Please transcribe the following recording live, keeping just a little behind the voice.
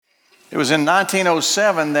It was in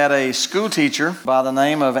 1907 that a school teacher by the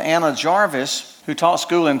name of Anna Jarvis, who taught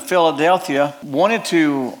school in Philadelphia, wanted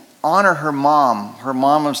to honor her mom. Her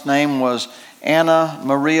mom's name was Anna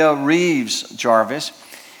Maria Reeves Jarvis.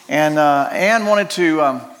 And Anna wanted to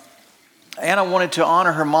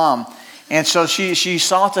honor her mom. And so she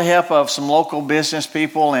sought the help of some local business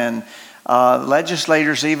people and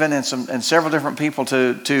legislators even, and several different people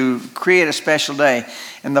to create a special day.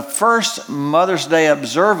 And the first Mother's Day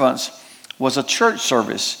observance was a church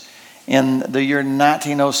service in the year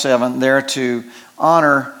 1907 there to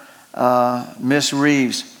honor Miss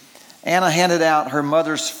Reeves. Anna handed out her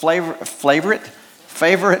mother's favorite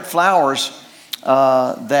flowers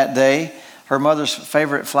that day. Her mother's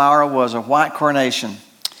favorite flower was a white carnation.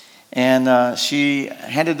 And she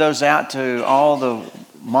handed those out to all the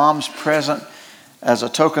moms present as a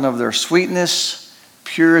token of their sweetness,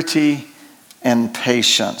 purity, and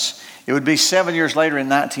patience. It would be 7 years later in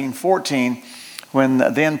 1914 when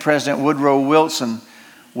then President Woodrow Wilson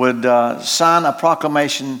would sign a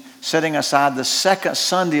proclamation setting aside the second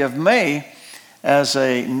Sunday of May as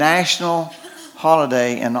a national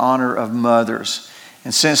holiday in honor of mothers.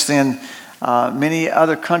 And since then, many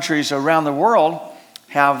other countries around the world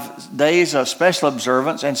have days of special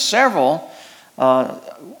observance, and several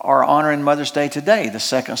are honoring Mother's Day today, the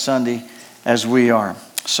second Sunday, as we are.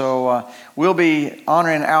 So we'll be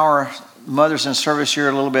honoring our mothers in service here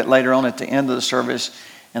a little bit later on at the end of the service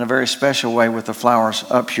in a very special way with the flowers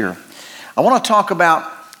up here. I want to talk about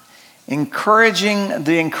encouraging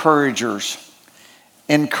the encouragers.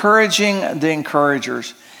 Encouraging the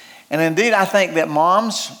encouragers. And indeed, I think that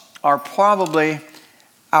moms are probably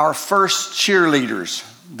our first cheerleaders.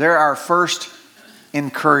 They're our first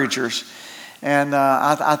encouragers. And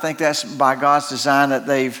I think that's by God's design that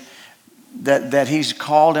that He's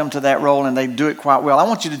called them to that role, and they do it quite well. I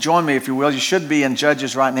want you to join me, if you will. You should be in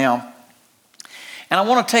Judges right now. And I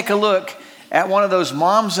want to take a look at one of those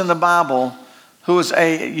moms in the Bible who was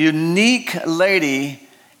a unique lady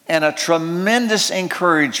and a tremendous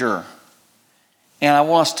encourager. And I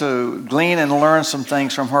want us to glean and learn some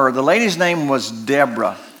things from her. The lady's name was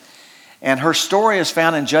Deborah. And her story is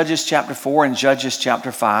found in Judges chapter 4 and Judges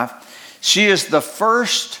chapter 5. She is the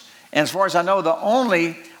first, and as far as I know, the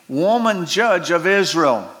only woman judge of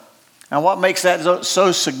Israel. And what makes that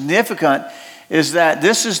so significant is that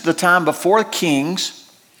this is the time before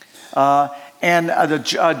kings, and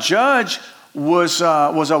a judge was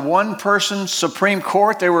a one-person Supreme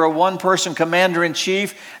Court. They were a one-person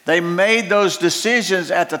commander-in-chief. They made those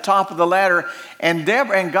decisions at the top of the ladder, and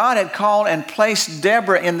God had called and placed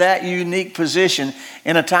Deborah in that unique position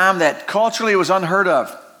in a time that culturally was unheard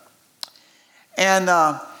of. And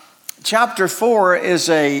chapter 4 is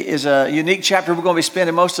a unique chapter. We're going to be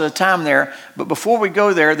spending most of the time there. But before we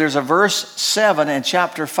go there, there's a verse 7 in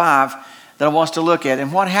chapter 5 that I want us to look at.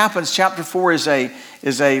 And what happens, chapter 4 is a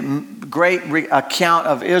great account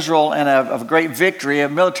of Israel and of great victory, a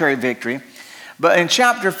military victory. But in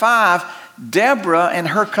chapter 5, Deborah and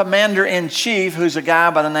her commander-in-chief, who's a guy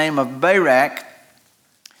by the name of Barak,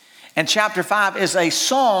 and chapter 5 is a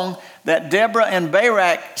song that Deborah and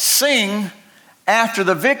Barak sing after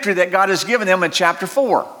the victory that God has given them in chapter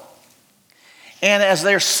 4. And as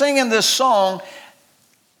they're singing this song,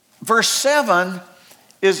 verse 7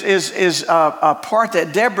 is a part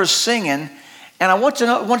that Deborah's singing. And I want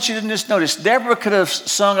you to just notice, Deborah could have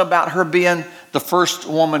sung about her being the first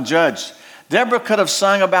woman judge. Deborah could have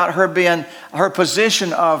sung about her being her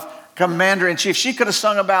position of commander-in-chief. She could have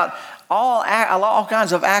sung about all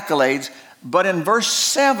kinds of accolades. But in verse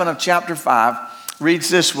 7 of chapter 5 reads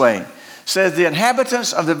this way. Says, the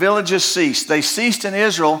inhabitants of the villages ceased. They ceased in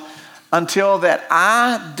Israel until that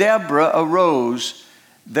I, Deborah, arose,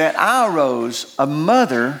 a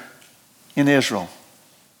mother in Israel.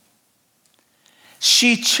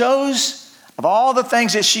 She chose, of all the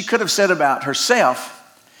things that she could have said about herself,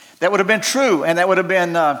 that would have been true, and that would have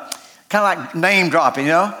been kind of like name dropping,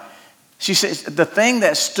 you know. She says, the thing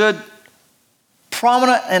that stood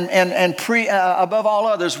prominent and above all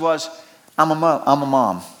others was, I'm a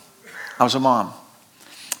mom. I was a mom.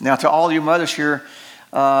 Now, to all you mothers here,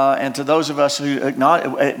 and to those of us who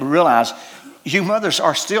realize, you mothers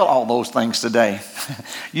are still all those things today.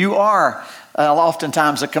 You are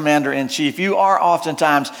oftentimes the commander-in-chief. You are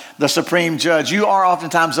oftentimes the supreme judge. You are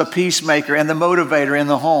oftentimes the peacemaker and the motivator in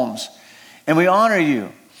the homes. And we honor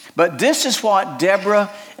you. But this is what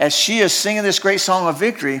Deborah, as she is singing this great song of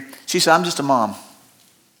victory, she said, I'm just a mom.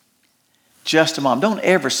 Just a mom. Don't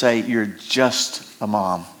ever say you're just a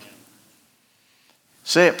mom.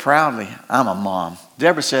 Say it proudly, I'm a mom.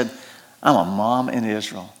 Deborah said, I'm a mom in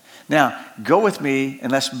Israel. Now, go with me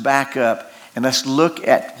and let's back up And let's look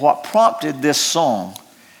at what prompted this song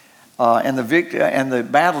and the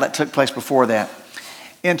battle that took place before that.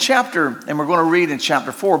 In chapter, and we're going to read in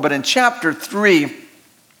chapter 4, but in chapter 3,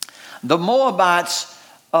 the Moabites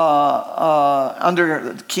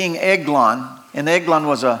under King Eglon, and Eglon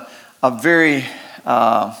was a very,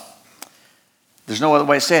 there's no other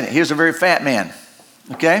way of saying it. He was a very fat man,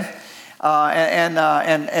 okay?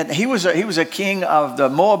 And he was a king of the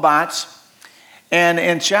Moabites.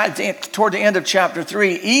 And toward the end of chapter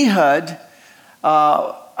 3, Ehud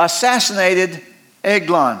assassinated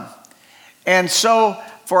Eglon. And so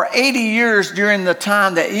for 80 years during the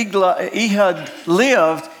time that Ehud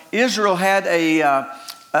lived, Israel had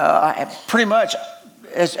pretty much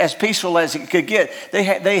as peaceful as it could get.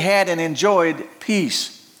 They had and enjoyed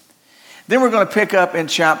peace. Then we're going to pick up in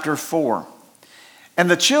chapter 4. And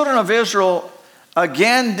the children of Israel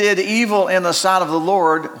again did evil in the sight of the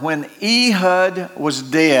Lord when Ehud was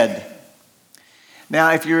dead.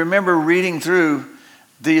 Now, if you remember reading through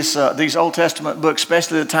these Old Testament books,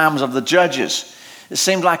 especially the times of the Judges, it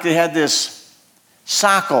seemed like they had this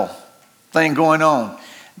cycle thing going on,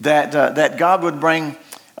 that God would bring,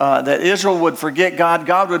 that Israel would forget God.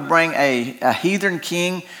 God would bring a heathen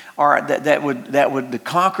king, or that would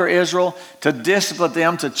conquer Israel, to discipline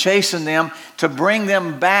them, to chasten them, to bring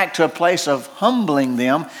them back to a place of humbling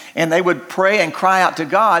them. And they would pray and cry out to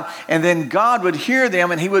God, and then God would hear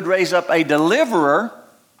them, and He would raise up a deliverer,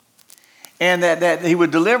 and that He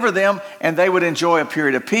would deliver them, and they would enjoy a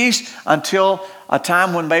period of peace until a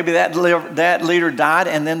time when maybe that leader died,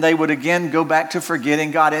 and then they would again go back to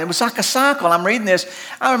forgetting God. And it was like a cycle. I'm reading this.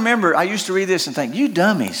 I remember I used to read this and think, you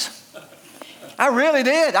dummies. I really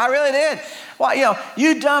did. Well,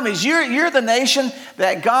 you dummies, you're the nation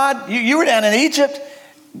that God, you were down in Egypt.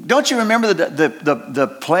 Don't you remember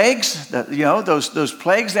the plagues, those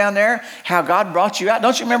plagues down there, how God brought you out?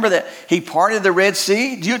 Don't you remember that He parted the Red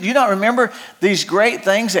Sea? Do you not remember these great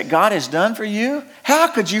things that God has done for you? How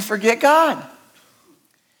could you forget God?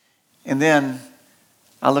 And then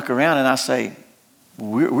I look around and I say,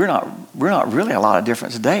 we're not really a lot of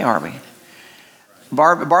difference today, are we?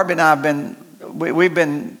 Barbie and I we've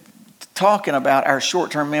been talking about our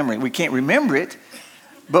short-term memory. We can't remember it,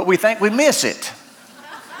 but we think we miss it.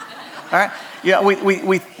 All right? Yeah, we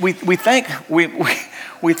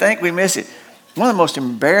think we miss it. One of the most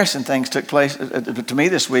embarrassing things took place to me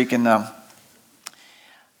this week, and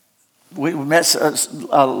we met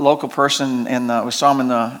a local person, and we saw him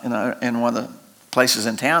in one of the places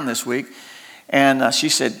in town this week, and she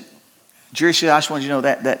said, Jerry, I just wanted you to know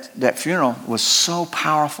that funeral was so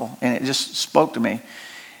powerful, and it just spoke to me.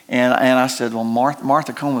 And I said, well,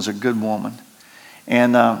 Martha Cohn was a good woman.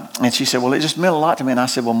 And she said, well, it just meant a lot to me. And I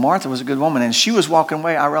said, well, Martha was a good woman. And she was walking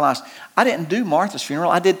away. I realized I didn't do Martha's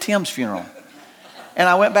funeral. I did Tim's funeral. And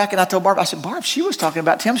I went back and I told Barb, I said, Barb, she was talking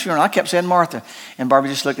about Tim's funeral. I kept saying Martha. And Barbie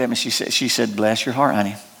just looked at me. She said, bless your heart,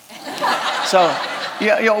 honey. So,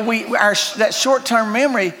 that short-term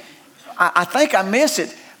memory, I think I miss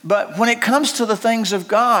it. But when it comes to the things of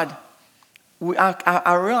God,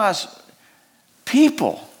 I realize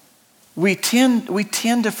people, we tend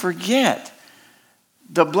to forget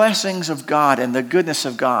the blessings of God and the goodness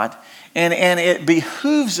of God. And it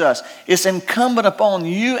behooves us. It's incumbent upon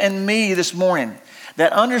you and me this morning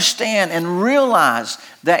that understand and realize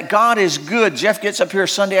that God is good. Jeff gets up here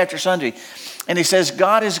Sunday after Sunday and he says,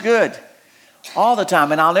 God is good all the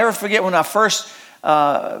time. And I'll never forget when I first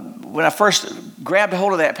grabbed a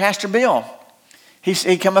hold of that, Pastor Bill,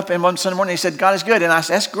 he came up in one Sunday morning and he said, God is good. And I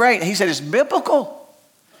said, that's great. And he said, it's biblical.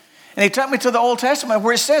 And he took me to the Old Testament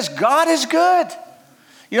where it says, God is good.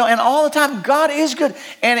 And all the time, God is good.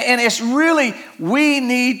 And it's really, we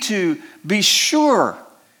need to be sure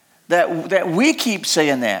that we keep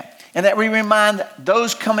saying that. And that we remind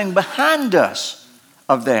those coming behind us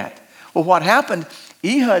of that. Well, what happened?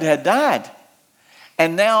 Ehud had died.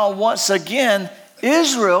 And now, once again,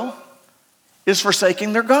 Israel is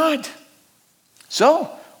forsaking their God. So,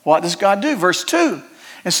 what does God do? Verse 2.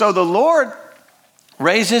 And so the Lord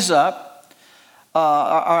raises up,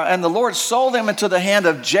 and the Lord sold them into the hand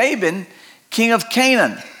of Jabin, king of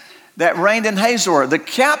Canaan, that reigned in Hazor. The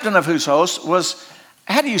captain of whose host was,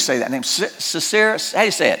 how do you say that name? Sisera? How do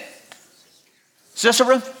you say it?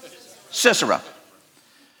 Sisera? Sisera.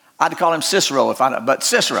 I'd call him Cicero but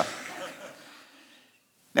Sisera.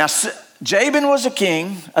 Now, Jabin was a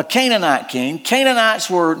king, a Canaanite king. Canaanites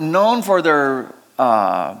were known for their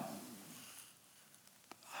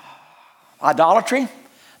idolatry.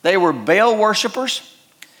 They were Baal worshipers.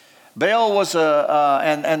 Baal was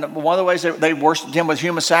and one of the ways they worshipped him was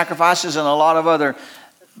human sacrifices and a lot of other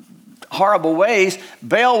horrible ways.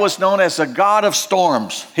 Baal was known as the god of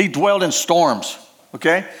storms. He dwelled in storms,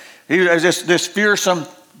 okay? He was this fearsome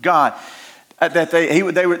god. That's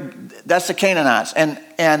the Canaanites.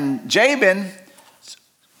 And Jabin,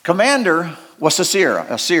 commander, was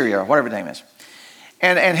Assyria, whatever the name is.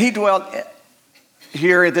 And he dwelt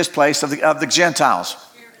here at this place of the Gentiles.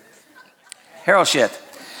 Harosheth.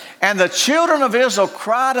 And the children of Israel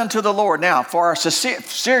cried unto the Lord. Now, for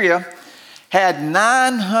Syria had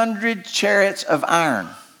 900 chariots of iron.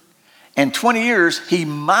 And 20 years he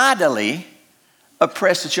mightily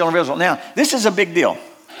oppressed the children of Israel. Now, this is a big deal.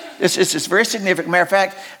 It's very significant. Matter of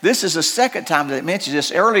fact, this is the second time that it mentions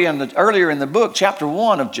this. Earlier in the book, chapter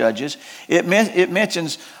 1 of Judges, it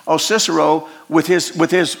mentions Sisera with his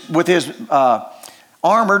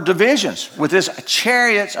armored divisions, with his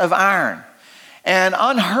chariots of iron, and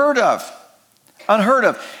unheard of.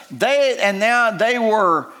 They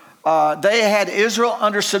had Israel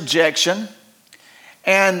under subjection,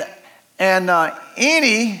 and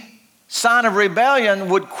any sign of rebellion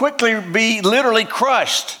would quickly be literally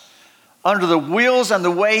crushed under the wheels and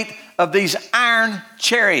the weight of these iron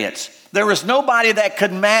chariots. There was nobody that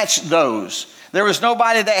could match those. There was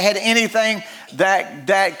nobody that had anything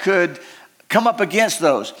that could come up against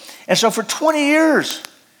those. And so for 20 years,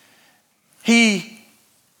 he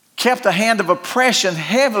kept a hand of oppression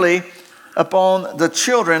heavily upon the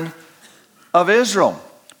children of Israel.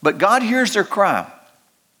 But God hears their cry.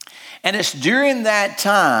 And it's during that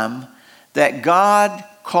time that God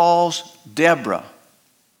calls Deborah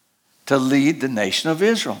to lead the nation of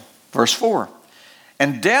Israel. Verse 4.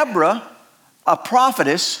 And Deborah, a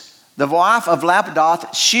prophetess, the wife of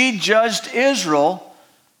Lapidoth, she judged Israel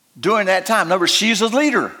during that time. In other words, she's a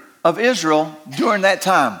leader of Israel during that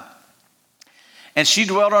time. And she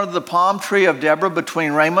dwelt under the palm tree of Deborah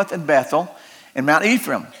between Ramoth and Bethel in Mount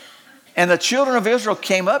Ephraim. And the children of Israel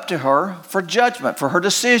came up to her for judgment, for her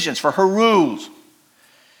decisions, for her rules.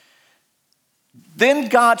 Then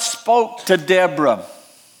God spoke to Deborah.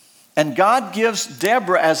 And God gives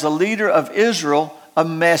Deborah, as a leader of Israel, a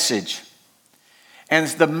message. And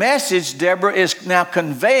the message Deborah is now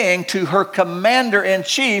conveying to her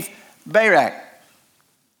commander-in-chief, Barak.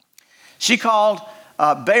 She called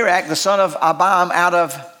Barak, the son of Abiam, out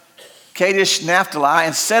of Kadesh Naphtali,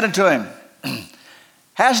 and said unto him,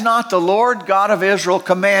 Has not the Lord God of Israel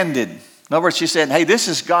commanded? In other words, she said, hey, this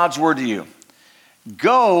is God's word to you.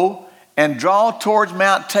 Go and draw towards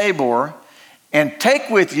Mount Tabor, and take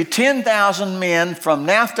with you 10,000 men from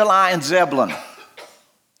Naphtali and Zebulun.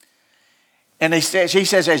 And she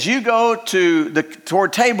says, as you go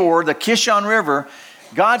toward Tabor, the Kishon River,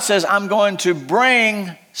 God says, I'm going to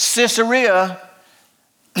bring Sisera,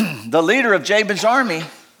 the leader of Jabin's army,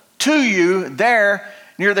 to you there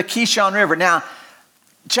near the Kishon River. Now,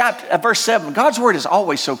 verse 7, God's word is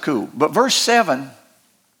always so cool. But verse 7,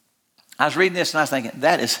 I was reading this and I was thinking,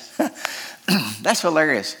 that's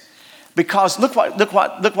hilarious. Because look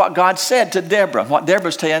what God said to Deborah, what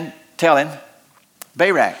Deborah's telling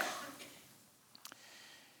Barak.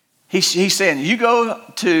 He's saying, you go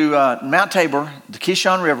to Mount Tabor, the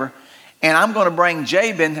Kishon River, and I'm going to bring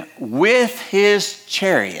Jabin with his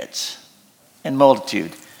chariots and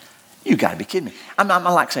multitude. You got to be kidding me. I'm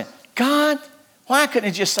like saying, God, why couldn't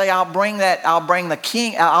he just say, I'll bring that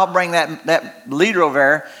leader over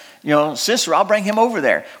there, Sisera, I'll bring him over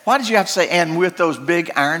there. Why did you have to say, and with those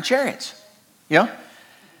big iron chariots?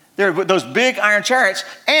 There were those big iron chariots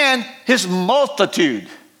and his multitude.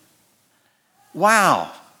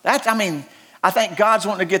 Wow. I think God's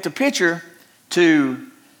wanting to get the picture to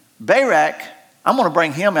Barak. I'm going to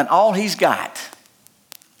bring him and all he's got.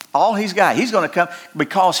 All he's got. He's going to come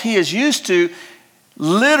because he is used to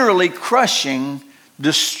literally crushing,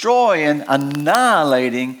 destroying,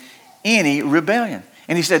 annihilating any rebellion.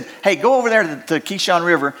 And he said, hey, go over there to the Kishon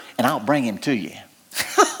River and I'll bring him to you.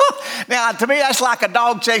 Now, to me, that's like a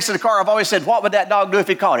dog chasing a car. I've always said, what would that dog do if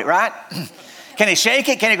he caught it, right? Can he shake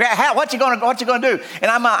it? Can he grab? What's he going to do?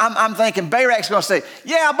 And I'm thinking Barak's going to say,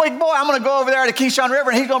 yeah, big boy, I'm going to go over there to Kishon River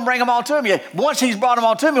and he's going to bring them all to me. Once he's brought them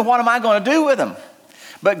all to me, what am I going to do with them?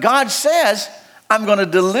 But God says, I'm going to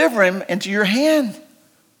deliver him into your hand.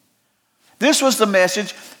 This was the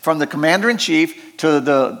message from the commander-in-chief to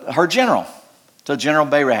her general, to General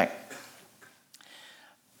Barak.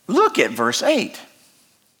 Look at verse 8.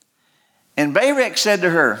 And Barak said to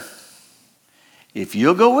her, if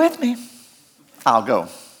you'll go with me, I'll go.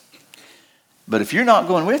 But if you're not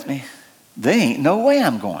going with me, there ain't no way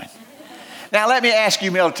I'm going. Now let me ask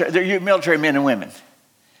you military men and women.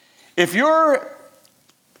 If your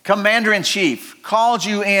commander-in-chief called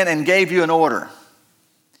you in and gave you an order,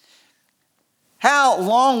 how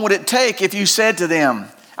long would it take if you said to them,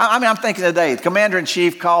 I'm thinking today, the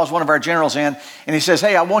commander-in-chief calls one of our generals in, and he says,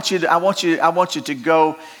 hey, I want you to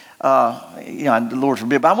go, the Lord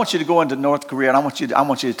forbid, but I want you to go into North Korea, and I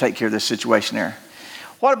want you to take care of this situation there.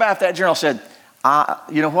 What about if that general said,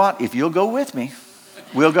 you know what, if you'll go with me,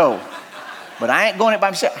 we'll go. But I ain't going it by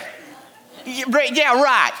myself. Yeah,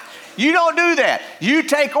 right. You don't do that. You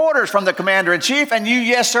take orders from the commander-in-chief, and you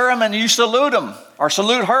yes sir him, and you salute him, or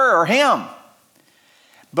salute her or him.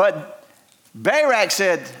 But Barak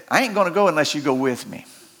said, I ain't going to go unless you go with me.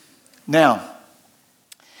 Now,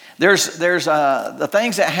 there's the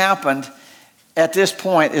things that happened at this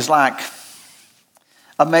point is like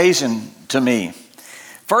amazing to me.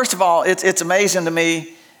 First of all, it's amazing to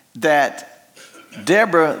me that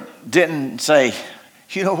Deborah didn't say,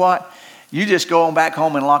 you know what? You just go on back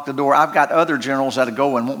home and lock the door. I've got other generals that'll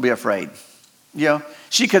go and won't be afraid. You know,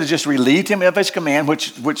 she could have just relieved him of his command,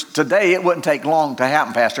 which today it wouldn't take long to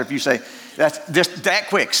happen, Pastor, if you say that's just that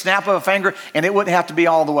quick, snap of a finger, and it wouldn't have to be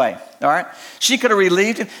all the way. All right? She could have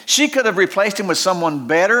relieved him. She could have replaced him with someone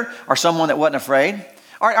better or someone that wasn't afraid.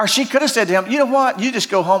 Or she could have said to him, you know what? You just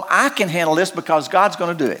go home. I can handle this because God's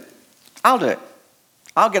going to do it. I'll do it.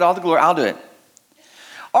 I'll get all the glory. I'll do it.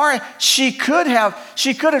 Or she could have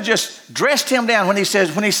just dressed him down when he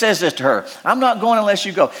says this to her. I'm not going unless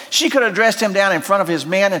you go. She could have dressed him down in front of his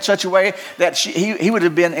men in such a way that he would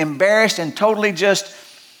have been embarrassed and totally just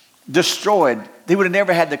destroyed. He would have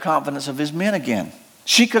never had the confidence of his men again.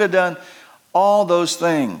 She could have done all those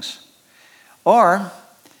things. Or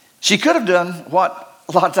she could have done what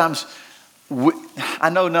a lot of times I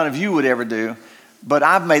know none of you would ever do, but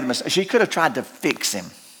I've made the mistake. She could have tried to fix him.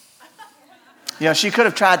 You know, she could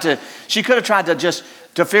have tried to just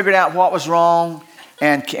to figure out what was wrong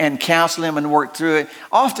and counsel him and work through it.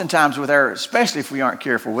 Oftentimes especially if we aren't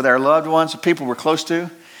careful, with our loved ones, the people we're close to,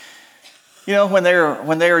 you know, when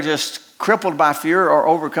they're just crippled by fear or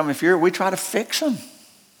overcoming fear, we try to fix them.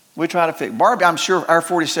 We try to fix. Barbie, I'm sure our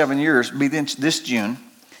 47 years, be this June,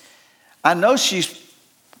 I know she's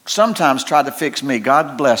sometimes tried to fix me.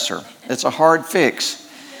 God bless her. It's a hard fix.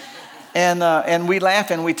 And we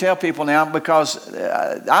laugh and we tell people now because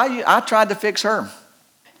I tried to fix her.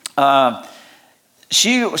 Barbie's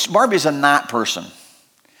a night person.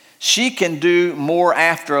 She can do more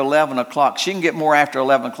after 11 o'clock. She can get more after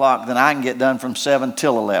 11 o'clock than I can get done from 7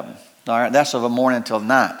 till 11. All right, that's of a morning till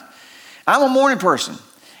night. I'm a morning person.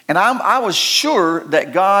 And I was sure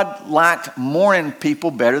that God liked morning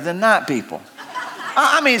people better than night people.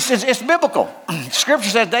 I mean, it's biblical. Scripture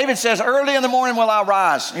says, David says, early in the morning will I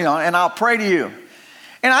rise, you know, and I'll pray to you.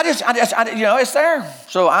 And I just you know, it's there.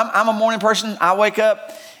 So I'm a morning person. I wake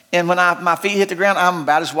up, and when my feet hit the ground, I'm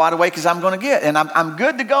about as wide awake as I'm going to get. And I'm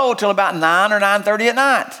good to go till about 9 or 9:30 at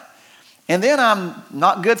night. And then I'm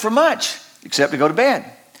not good for much, except to go to bed.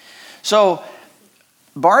 So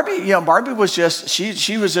Barbie was just,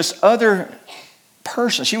 she was this other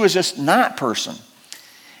person. She was this night person.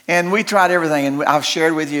 And we tried everything, and I've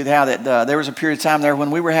shared with you how that there was a period of time there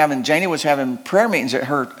when Janie was having prayer meetings at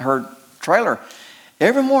her trailer.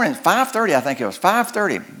 Every morning, 5:30, I think it was,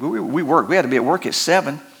 5:30. We worked. We had to be at work at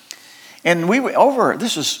 7. And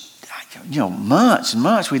this was, you know, months and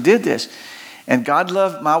months we did this. And God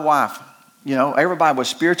loved my wife. You know, everybody was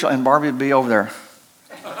spiritual, and Barbie would be over there.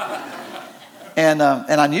 And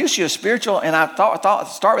I knew she was spiritual, and I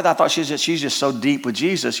thought she's just so deep with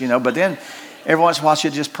Jesus, you know, but then every once in a while,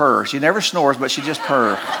 she'd just purr. She never snores, but she'd just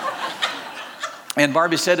purr. And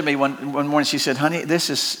Barbie said to me one morning, she said, honey,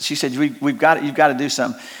 she said, you've got to do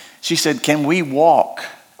something. She said, can we walk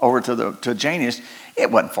over to Janie's? It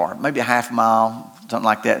wasn't far, maybe a half mile, something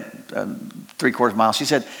like that, 3/4 mile. She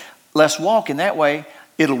said, let's walk, and that way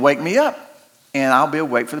it'll wake me up, and I'll be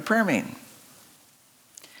awake for the prayer meeting.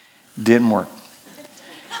 Didn't work.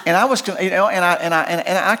 And I was, you know, and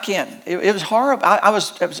I can't. It was horrible.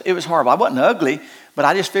 It was horrible. I wasn't ugly, but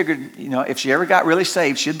I just figured, you know, if she ever got really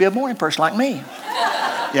saved, she'd be a morning person like me.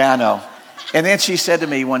 Yeah, I know. And then she said to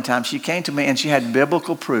me one time, she came to me and she had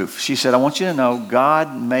biblical proof. She said, I want you to know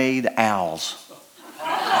God made owls.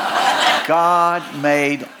 God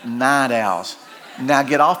made night owls. Now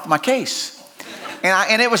get off my case.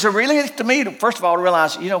 And it was a relief to me, first of all, to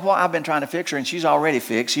realize, you know what, I've been trying to fix her, and she's already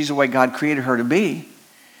fixed. She's the way God created her to be.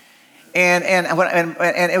 And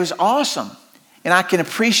it was awesome. And I can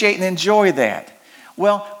appreciate and enjoy that.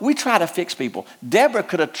 Well, we try to fix people. Deborah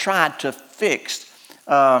could have tried to fix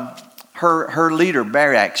her leader,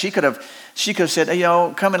 Barak. She could have said, you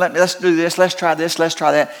know, come and let's do this, let's try this, let's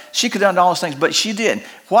try that. She could have done all those things, but she didn't.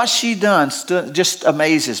 What she done just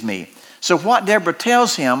amazes me. So what Deborah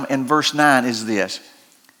tells him in verse 9 is this.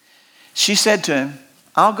 She said to him,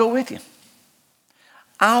 I'll go with you.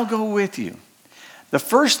 I'll go with you. The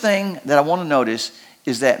first thing that I want to notice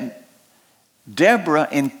is that Deborah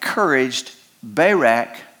encouraged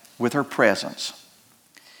Barak with her presence.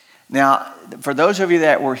 Now, for those of you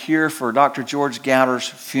that were here for Dr. George Gowder's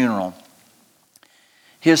funeral,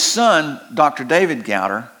 his son, Dr. David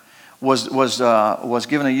Gowder, was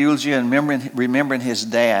given a eulogy and remembering his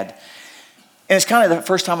dad. And it's kind of the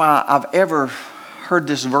first time I've ever heard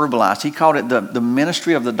this verbalized. He called it the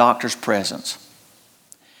ministry of the doctor's presence.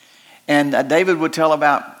 And David would tell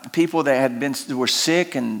about people that were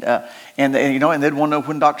sick and they'd want to know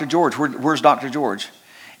when Dr. George, where's Dr. George?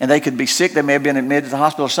 And they could be sick, they may have been admitted to the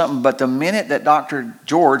hospital or something, but the minute that Dr.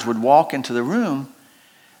 George would walk into the room,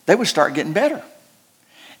 they would start getting better.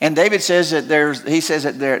 And David says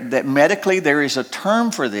that medically there is a term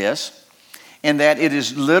for this, and that it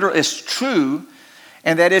is literal, it's true,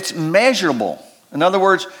 and that it's measurable. In other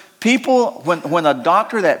words, people, when a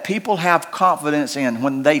doctor that people have confidence in,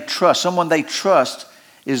 when they trust, someone they trust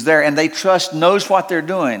is there, and they trust knows what they're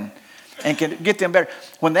doing and can get them better.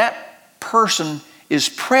 When that person is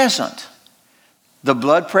present, the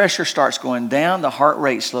blood pressure starts going down, the heart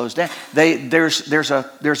rate slows down. There's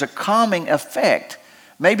a calming effect.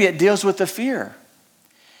 Maybe it deals with the fear.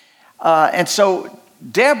 And so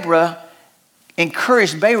Deborah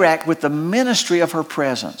encouraged Barak with the ministry of her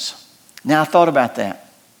presence. Now I thought about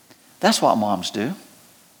that. That's what moms do.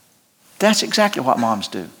 That's exactly what moms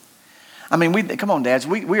do. I mean, come on, dads,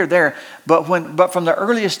 we are there. But from the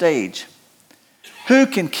earliest age, who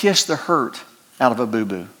can kiss the hurt out of a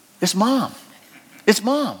boo-boo? It's mom. It's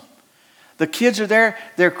mom. The kids are there,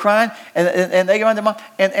 they're crying, and they go into mom,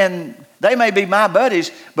 and they may be my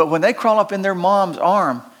buddies, but when they crawl up in their mom's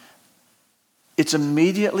arm, it's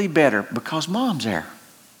immediately better because mom's there.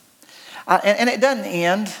 And it doesn't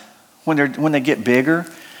end when they get bigger.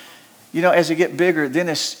 You know, as they get bigger, then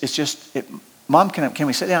it's just, Mom, can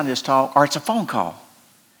we sit down and just talk? Or it's a phone call.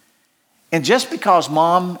 And just because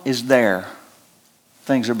mom is there,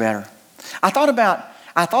 things are better. I thought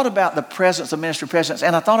about the presence, the ministry presence,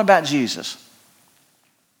 and I thought about Jesus.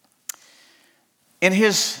 In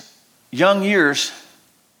his young years,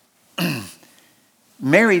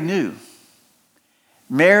 Mary knew.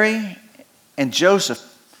 Mary and Joseph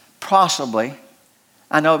possibly,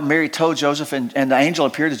 I know Mary told Joseph and the angel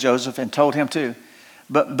appeared to Joseph and told him too.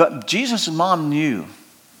 But Jesus' mom knew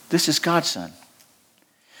this is God's son.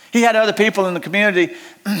 He had other people in the community,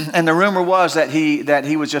 and the rumor was that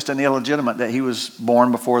he was just an illegitimate, that he was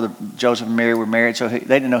born before Joseph and Mary were married, so they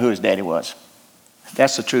didn't know who his daddy was.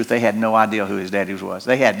 That's the truth. They had no idea who his daddy was.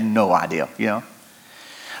 They had no idea, you know.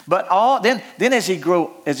 But then as he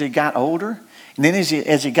got older, and then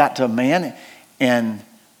as he got to a man and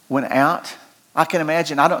went out, I can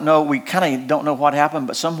imagine, I don't know, we kind of don't know what happened,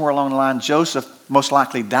 but somewhere along the line, Joseph most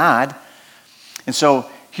likely died. And so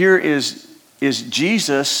here is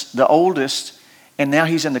Jesus, the oldest, and now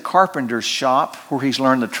he's in the carpenter's shop where he's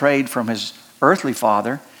learned the trade from his earthly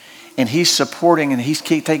father, and he's supporting and he's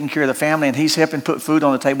taking care of the family, and he's helping put food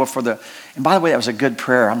on the table and by the way, that was a good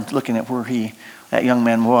prayer. I'm looking at where that young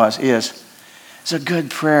man it's a good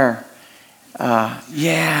prayer. Thank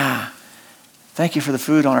you for the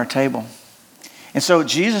food on our table. And so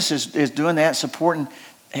Jesus is doing that, supporting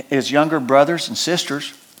his younger brothers and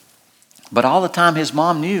sisters, but all the time his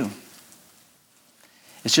mom knew.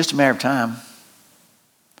 It's just a matter of time.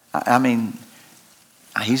 I mean,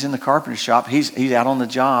 he's in the carpenter shop. He's out on the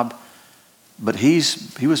job, but he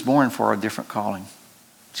was born for a different calling.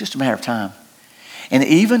 It's just a matter of time. And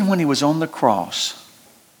even when he was on the cross,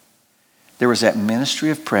 there was that ministry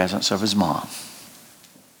of presence of his mom.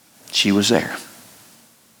 She was there.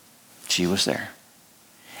 She was there.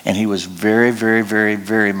 And he was very, very, very,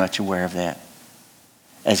 very much aware of that.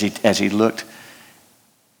 As he looked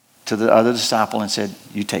to the other disciple and said,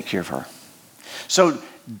 you take care of her. So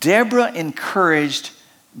Deborah encouraged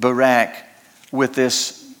Barak with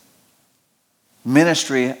this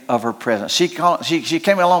ministry of her presence. She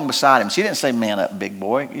came along beside him. She didn't say, man up, big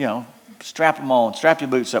boy. You know, strap them on, strap your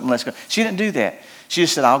boots up and let's go. She didn't do that. She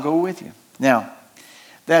just said, I'll go with you. Now,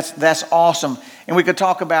 that's awesome. And we could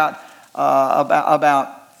talk about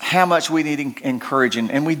how much we need encouraging,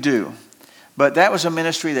 and we do. But that was a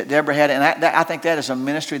ministry that Deborah had, and I think that is a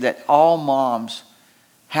ministry that all moms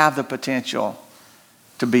have the potential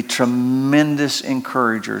to be tremendous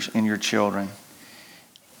encouragers in your children,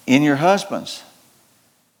 in your husbands,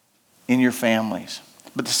 in your families.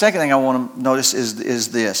 But the second thing I want to notice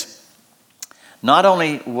is this. Not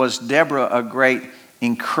only was Deborah a great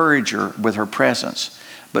encourager with her presence,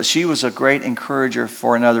 but she was a great encourager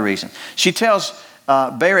for another reason. She tells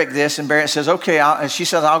Barak this, and Barak says, okay, she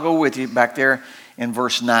says, I'll go with you back there in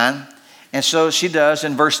verse 9. And so she does.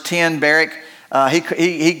 In verse 10, Barak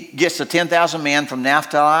he gets the 10,000 men from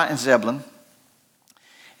Naphtali and Zebulun.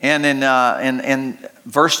 And in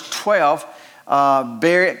verse 12,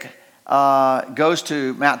 Barak goes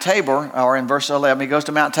to Mount Tabor, or in verse 11, he goes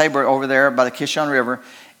to Mount Tabor over there by the Kishon River.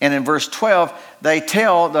 And in verse 12, they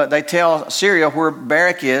tell Syria where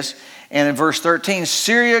Barak is. And in verse 13,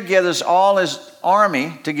 Syria gathers all his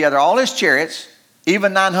army together, all his chariots,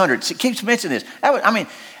 even 900. It keeps mentioning this.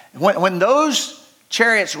 When those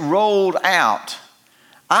chariots rolled out,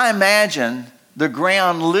 I imagine the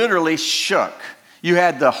ground literally shook. You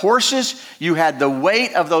had the horses, you had the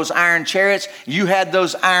weight of those iron chariots, you had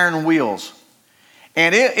those iron wheels.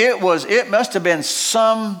 And it was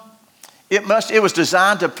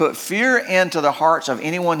designed to put fear into the hearts of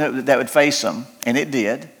anyone that would face them, and it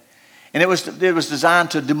did. And it was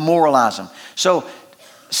designed to demoralize them. So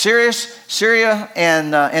Syria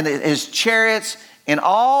and his chariots and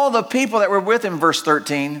all the people that were with him, verse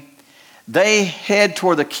 13, they head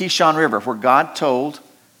toward the Kishon River, where God told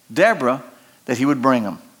Deborah that he would bring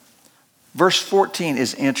them. Verse 14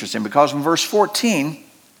 is interesting, because in verse 14,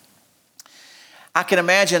 I can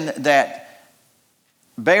imagine that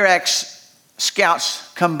Barak's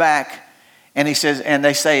scouts come back, and they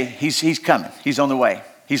say, he's coming, he's on the way.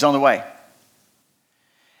 He's on the way.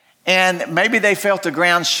 And maybe they felt the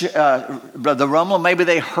ground, the rumble. Maybe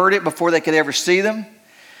they heard it before they could ever see them.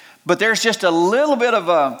 But there's just a little bit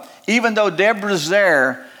of even though Deborah's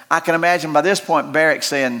there, I can imagine by this point Barak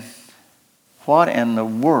saying, what in the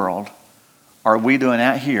world are we doing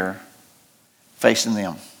out here facing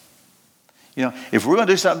them? If we're going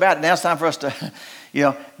to do something about it, now it's time for us to,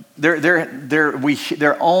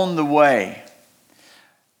 they're on the way.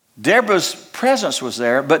 Deborah's presence was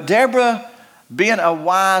there, but Deborah, being a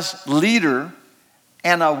wise leader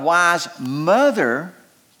and a wise mother,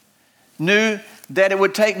 knew that it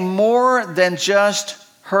would take more than just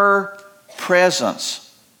her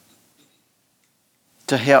presence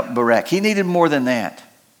to help Barak. He needed more than that.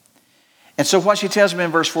 And so what she tells him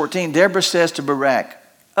in verse 14, Deborah says to Barak,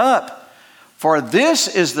 "Up, for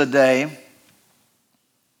this is the day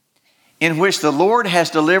in which the Lord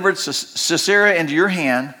has delivered Sisera into your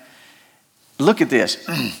hand." Look at this.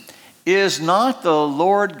 "Is not the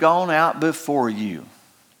Lord gone out before you?"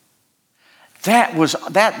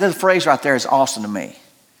 The phrase right there is awesome to me.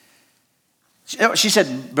 She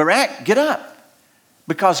said, "Barak, get up,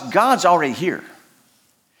 because God's already here.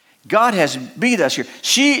 God has beat us here."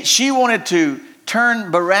 She wanted to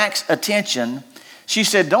turn Barak's attention. She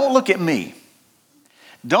said, "Don't look at me.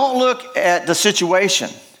 Don't look at the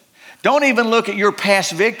situation. Don't even look at your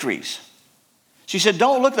past victories." She said,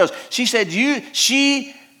 "Don't look at those." She said,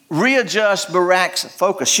 she readjusts Barak's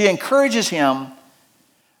focus. She encourages him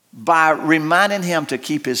by reminding him to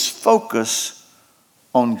keep his focus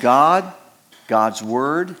on God, God's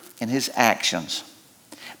word, and his actions.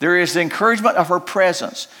 There is the encouragement of her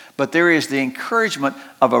presence, but there is the encouragement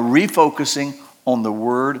of a refocusing on the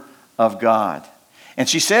word of God. And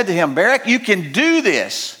she said to him, "Barak, you can do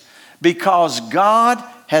this because God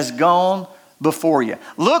has gone before you."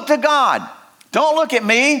 Look to God. Don't look at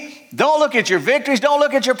me. Don't look at your victories. Don't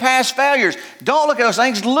look at your past failures. Don't look at those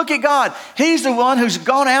things. Look at God. He's the one who's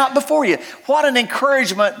gone out before you. What an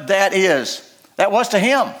encouragement that is. That was to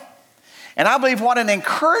him. And I believe what an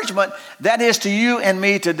encouragement that is to you and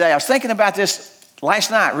me today. I was thinking about this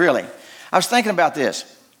last night, really. I was thinking about this.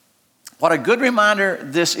 What a good reminder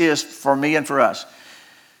this is for me and for us.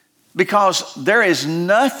 Because there is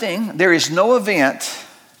no event,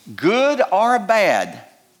 good or bad,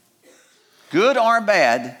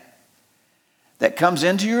 that comes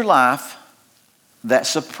into your life that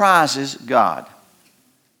surprises God.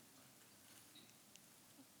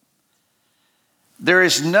 There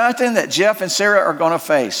is nothing that Jeff and Sarah are going to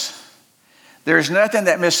face. There is nothing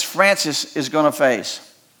that Miss Francis is going to face.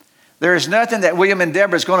 There is nothing that William and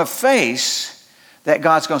Deborah is going to face that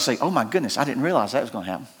God's going to say, "Oh my goodness, I didn't realize that was going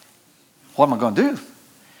to happen. What am I going to do?"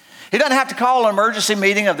 He doesn't have to call an emergency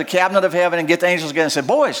meeting of the cabinet of heaven and get the angels together and say,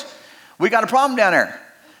 "Boys, we got a problem down there.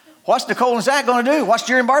 What's Nicole and Zach going to do? What's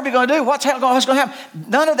Jerry and Barbie going to do? What's going to happen?"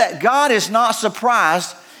 None of that. God is not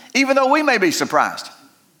surprised, even though we may be surprised.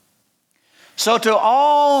 So to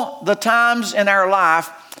all the times in our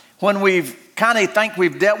life when we've kind of think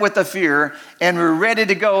we've dealt with the fear and we're ready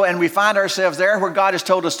to go and we find ourselves there where God has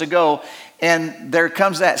told us to go, and there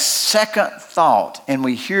comes that second thought and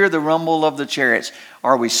we hear the rumble of the chariots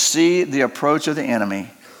or we see the approach of the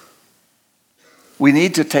enemy, we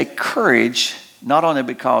need to take courage, not only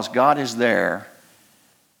because God is there,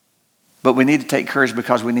 but we need to take courage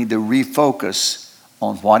because we need to refocus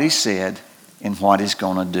on what he said and what he's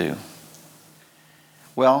going to do.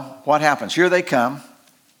 Well, what happens? Here they come.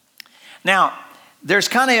 Now, there's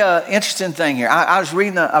kind of an interesting thing here. I was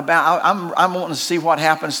reading about, I'm wanting to see what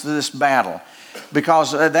happens to this battle,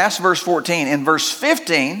 because that's verse 14. In verse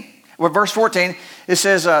 15, verse 14, it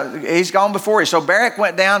says he's gone before you. So Barak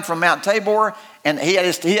went down from Mount Tabor, and he had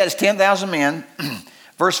his 10,000 men.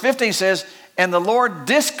 Verse 15 says, and the Lord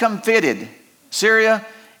discomfited Syria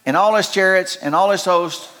and all his chariots and all his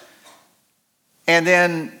hosts. And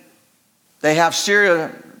then they have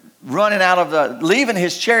Syria leaving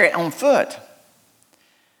his chariot on foot.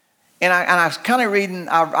 And I was kind of reading,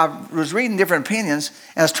 I was reading different opinions,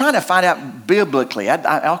 and I was trying to find out biblically.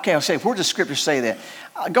 I'll say, where does Scripture say that?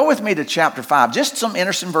 Go with me to chapter 5. Just some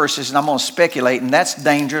interesting verses, and I'm going to speculate, and that's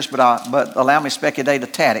dangerous, but allow me to speculate a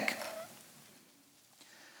tactic.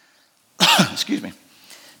 Excuse me.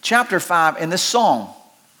 Chapter 5, in this song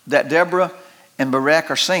that Deborah and Barak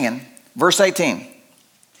are singing, verse 18.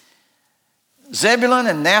 Zebulun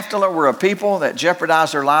and Naphtali were a people that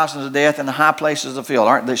jeopardized their lives unto death in the high places of the field.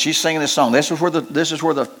 Aren't they? She's singing this song. This is where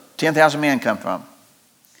the 10,000 men come from.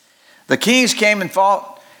 The kings came and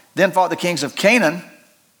fought the kings of Canaan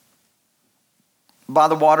by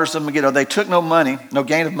the waters of Megiddo. They took no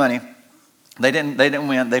gain of money. They didn't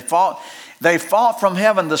win. They fought from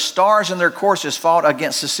heaven. The stars in their courses fought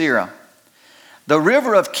against Sisera. The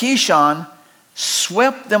river of Kishon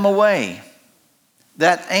swept them away.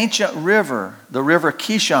 That ancient river, the river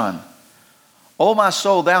Kishon. O my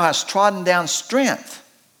soul, thou hast trodden down strength.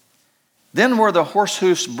 Then were the horse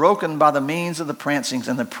hoofs broken by the means of the prancings,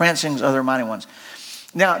 and the prancings of their mighty ones.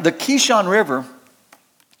 Now, the Kishon River,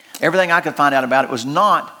 everything I could find out about it was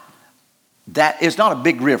it's not a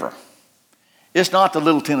big river. It's not the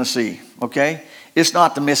Little Tennessee, okay? It's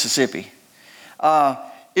not the Mississippi.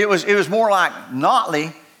 It was more like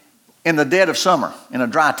Notley in the dead of summer, in a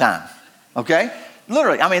dry time, okay?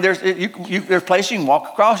 Literally, I mean, there's places you can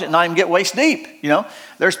walk across it and not even get waist deep, you know.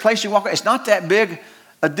 There's places you walk across. It's not that big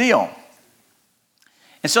a deal.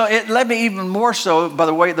 And so it led me even more so by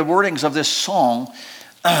the way the wordings of this song,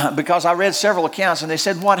 because I read several accounts, and they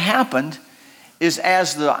said what happened is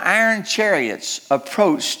as the iron chariots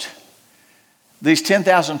approached these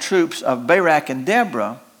 10,000 troops of Barak and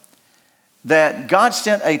Deborah, that God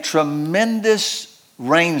sent a tremendous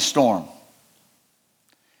rainstorm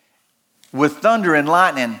with thunder and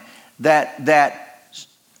lightning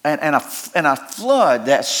and a flood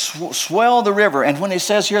that swelled the river. And when it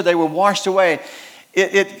says here they were washed away,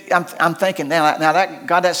 I'm thinking now that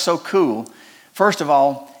God, that's so cool. First of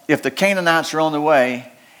all, if the Canaanites are on the way,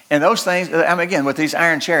 and those things, I mean, again, with these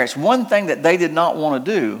iron chariots, one thing that they did not want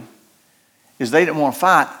to do is they didn't want to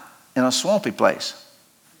fight in a swampy place.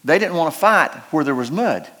 They didn't want to fight where there was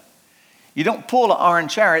mud. You don't pull an iron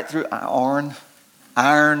chariot through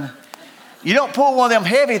iron. You don't pull one of them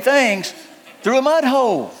heavy things through a mud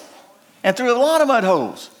hole, and through a lot of mud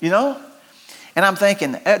holes, you know. And I'm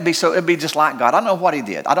thinking it'd be just like God. I don't know what He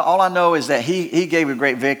did. All I know is that He gave a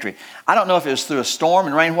great victory. I don't know if it was through a storm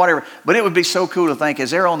and rain, whatever. But it would be so cool to think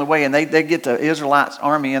as they're on the way and they get the Israelites'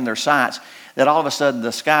 army in their sights, that all of a sudden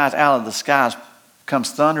out of the skies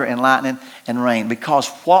comes thunder and lightning and rain. Because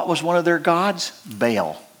what was one of their gods?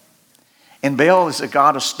 Baal. And Baal is a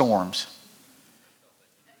god of storms.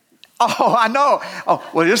 Oh, I know. Oh,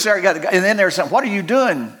 well, this area got, and then there's something. What are you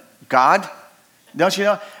doing, God? Don't you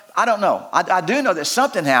know? I don't know. I do know that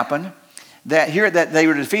something happened that they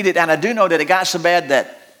were defeated, and I do know that it got so bad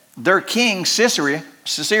that their king Sisera,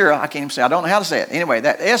 I can't even say. I don't know how to say it. Anyway,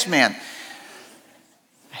 that S-man,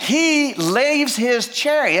 he leaves his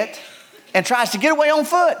chariot and tries to get away on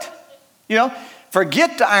foot. You know,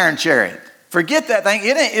 forget the iron chariot. Forget that thing.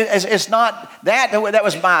 It's not that.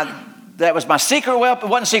 That was my secret weapon.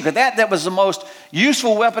 It wasn't secret. That was the most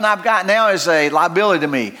useful weapon I've got now is a liability to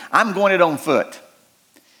me. I'm going it on foot.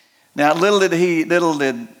 Now, little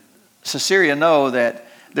did Sisera know that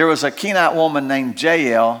there was a Kenite woman named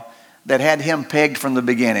Jael that had him pegged from the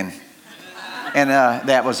beginning. And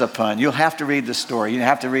that was a pun. You'll have to read the story. You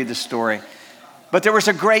have to read the story. But there was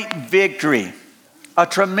a great victory, a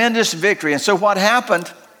tremendous victory. And so what happened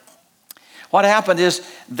is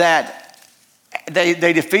that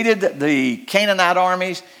they defeated the Canaanite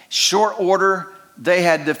armies. Short order, they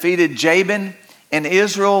had defeated Jabin, and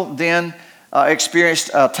Israel then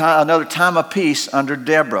experienced another time of peace under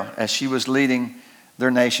Deborah as she was leading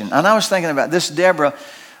their nation. And I was thinking about this. Deborah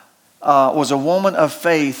was a woman of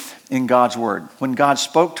faith in God's word. When God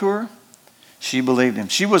spoke to her, she believed Him.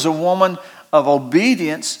 She was a woman of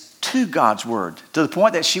obedience to God's word, to the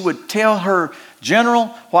point that she would tell her general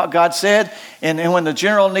what God said. And when the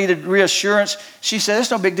general needed reassurance, she said,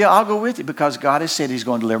 "It's no big deal. I'll go with you because God has said He's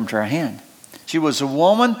going to deliver him to our hand." She was a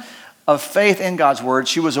woman of faith in God's word.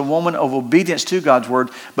 She was a woman of obedience to God's word,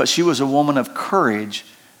 but she was a woman of courage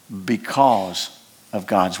because of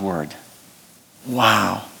God's word.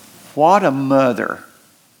 Wow. What a mother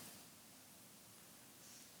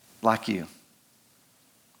like you.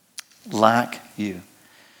 Like you.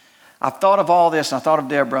 I've thought of all this, and I thought of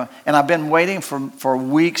Deborah, and I've been waiting for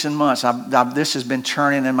weeks and months. This has been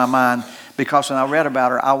churning in my mind because when I read about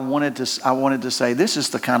her, I wanted to say, this is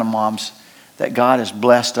the kind of moms that God has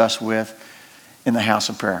blessed us with in the house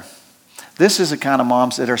of prayer. This is the kind of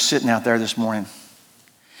moms that are sitting out there this morning.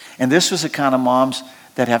 And this was the kind of moms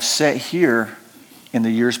that have sat here in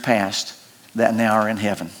the years past that now are in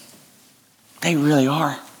heaven. They really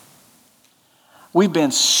are. We've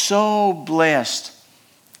been so blessed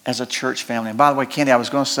as a church family. And by the way, Candy, I was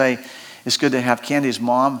going to say it's good to have Candy's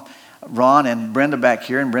mom, Ron, and Brenda back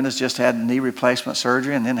here. And Brenda's just had knee replacement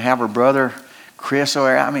surgery, and then have her brother, Chris, over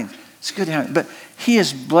there. I mean, it's good to have him. But he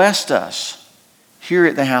has blessed us here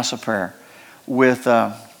at the House of Prayer with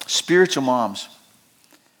spiritual moms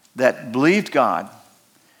that believed God,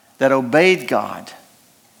 that obeyed God,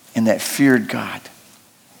 and that feared God.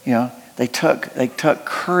 You know, they took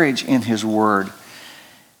courage in His Word.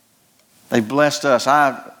 They blessed us.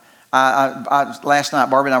 Last night,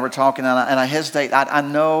 Barbie and I were talking, and I hesitate. I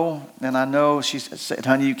know. She said,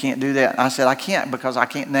 "Honey, you can't do that." I said, "I can't because I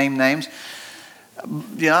can't name names."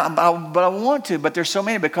 You know, but I want to. But there's so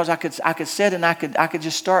many because I could sit and I could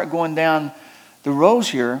just start going down the rows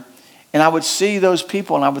here, and I would see those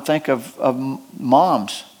people, and I would think of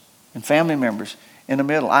moms and family members in the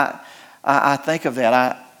middle. I think of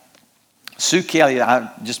that. Sue Kelly, I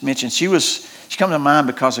just mentioned, she come to mind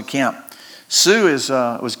because of camp. Sue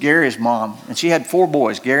was Gary's mom, and she had 4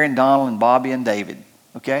 boys, Gary and Donald and Bobby and David,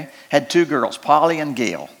 okay? Had 2 girls, Polly and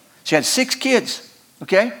Gail. She had 6 kids,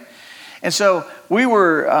 okay? And so we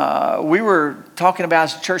were talking about,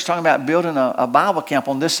 as a church, talking about building a Bible camp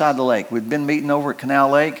on this side of the lake. We'd been meeting over at Canal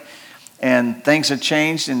Lake, and things had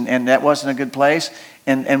changed, and that wasn't a good place.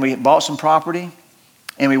 And we bought some property,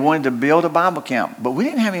 and we wanted to build a Bible camp, but we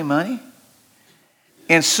didn't have any money.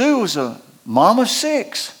 And Sue was a mom of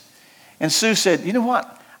 6. And Sue said, "You know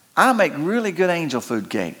what? I make really good angel food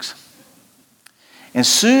cakes." And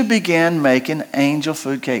Sue began making angel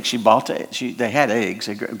food cakes. She bought they had eggs,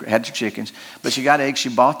 they had the chickens, but she got eggs. She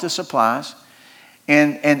bought the supplies,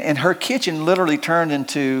 and her kitchen literally turned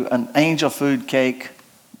into an angel food cake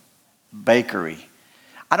bakery.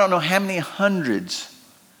 I don't know how many hundreds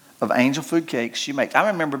of angel food cakes she makes. I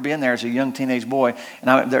remember being there as a young teenage boy,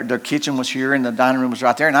 and their kitchen was here, and the dining room was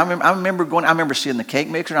right there. And I remember seeing the cake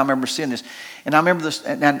mixer, and I remember seeing this, and I remember this.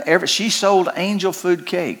 And she sold angel food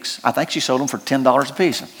cakes. I think she sold them for $10 a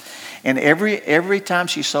piece. And every time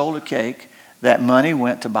she sold a cake, that money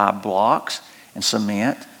went to buy blocks and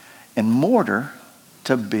cement and mortar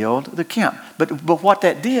to build the camp. But what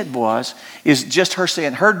that did is just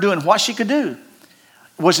her doing what she could do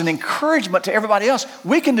was an encouragement to everybody else.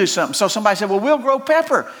 We can do something. So somebody said, "Well, we'll grow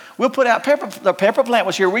pepper. We'll put out pepper. The pepper plant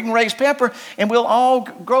was here. We can raise pepper, and we'll all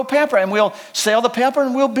grow pepper, and we'll sell the pepper,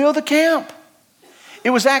 and we'll build the camp."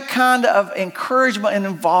 It was that kind of encouragement and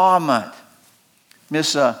involvement.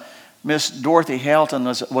 Miss Dorothy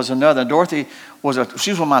Helton was another. Dorothy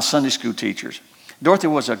she was one of my Sunday school teachers. Dorothy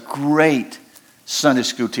was a great Sunday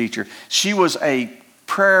school teacher. She was a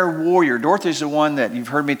prayer warrior. Dorothy's the one that you've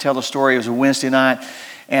heard me tell the story. It was a Wednesday night,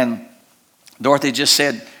 and Dorothy just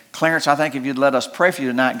said, "Clarence, I think if you'd let us pray for you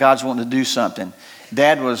tonight, God's wanting to do something."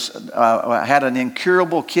 Dad had an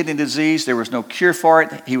incurable kidney disease. There was no cure for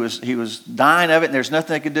it. He was dying of it, and there's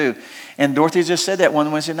nothing they could do. And Dorothy just said that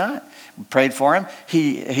one Wednesday night. We prayed for him.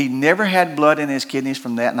 He never had blood in his kidneys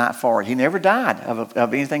from that night forward. He never died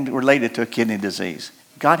of anything related to a kidney disease.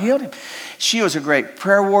 God healed him. She was a great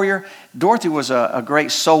prayer warrior. Dorothy was a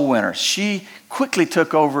great soul winner. She quickly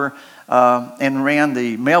took over and ran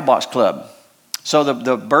the mailbox club. So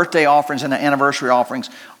the birthday offerings and the anniversary offerings,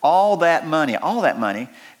 all that money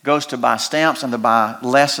goes to buy stamps and to buy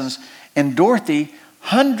lessons. And Dorothy,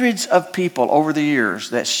 hundreds of people over the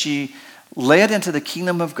years that she led into the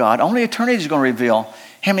kingdom of God. Only eternity is going to reveal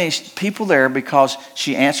how many people there, because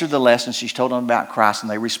she answered the lessons. She told them about Christ, and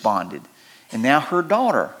they responded. And now her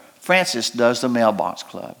daughter, Frances, does the mailbox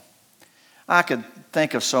club. I could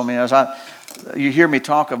think of so many others. You hear me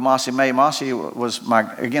talk of Mossy May. Mossy was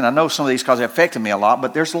again, I know some of these because they affected me a lot,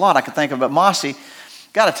 but there's a lot I could think of. But Mossy,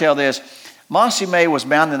 got to tell this, Mossy May was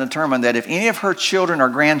bound and determined that if any of her children or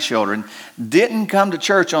grandchildren didn't come to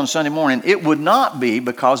church on Sunday morning, it would not be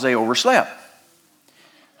because they overslept.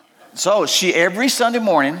 So she, every Sunday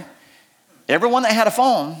morning, everyone that had a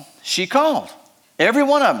phone, she called. Every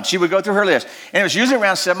one of them, she would go through her list. And it was usually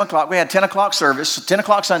around 7 o'clock. We had 10 o'clock service, 10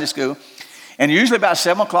 o'clock Sunday school. And usually about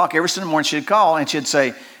 7 o'clock every Sunday morning, she'd call and she'd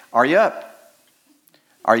say, are you up?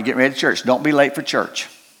 Are you getting ready to church? Don't be late for church.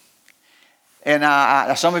 And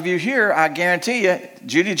some of you here, I guarantee you,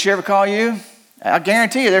 Judy, did she ever call you? I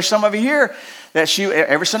guarantee you there's some of you here that she,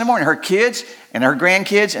 every Sunday morning, her kids and her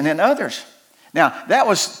grandkids and then others. Now,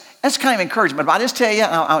 that's kind of encouragement. But I just tell you, in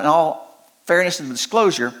all fairness and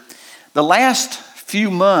disclosure, the last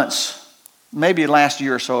few months, maybe the last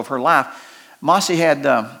year or so of her life, Mossy had,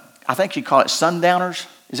 I think you call it sundowners.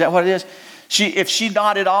 Is that what it is? If she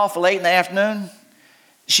nodded off late in the afternoon,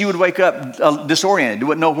 she would wake up disoriented.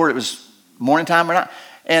 Wouldn't know where it was morning time or not.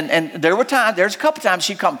 And there's a couple times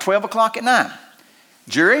she'd come 12 o'clock at night.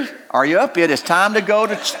 Jury, are you up? It is time to go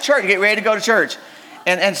to church. Get ready to go to church.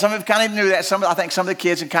 And some of them kind of knew that. I think some of the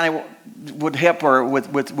kids kind of would help her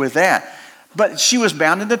with that. But she was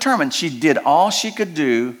bound and determined. She did all she could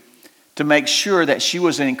do to make sure that she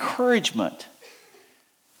was an encouragement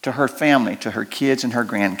to her family, to her kids and her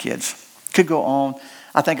grandkids. Could go on.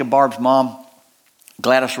 I think of Barb's mom,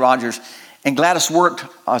 Gladys Rogers. And Gladys worked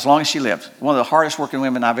as long as she lived. One of the hardest working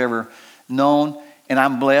women I've ever known. And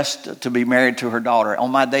I'm blessed to be married to her daughter.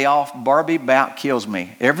 On my day off, Barbie about kills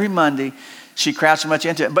me. Every Monday, she crowds so much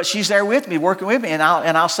into it. But she's there with me, working with me. And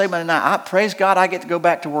I'll say Monday night, I praise God I get to go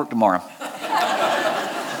back to work tomorrow.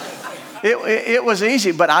 It was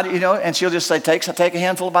easy, but and she'll just say, take a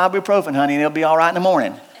handful of ibuprofen, honey, and it'll be all right in the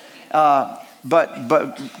morning.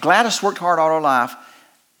 But Gladys worked hard all her life.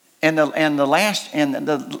 And one of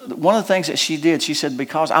the things that she did, she said,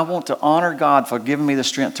 because I want to honor God for giving me the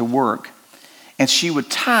strength to work. And she would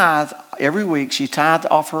tithe every week. She tithed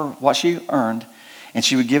off her what she earned, and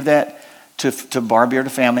she would give that to Barbie or the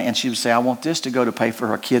family. And she would say, "I want this to go to pay for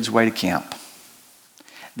her kids' way to camp."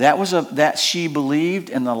 That she believed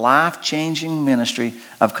in the life-changing ministry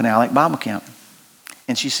of Canal Lake Bible Camp,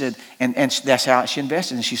 and she said, and that's how she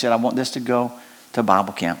invested. And she said, "I want this to go to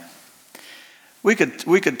Bible Camp." We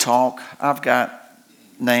could talk. I've got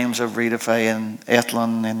names of Rita Faye and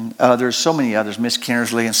Ethlyn and others, so many others, Miss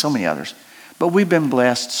Kinnersley and so many others. But we've been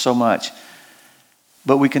blessed so much.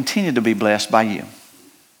 But we continue to be blessed by you.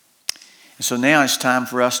 And so now it's time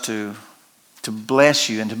for us to bless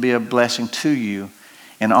you and to be a blessing to you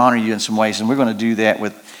and honor you in some ways. And we're going to do that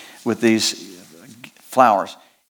with these flowers.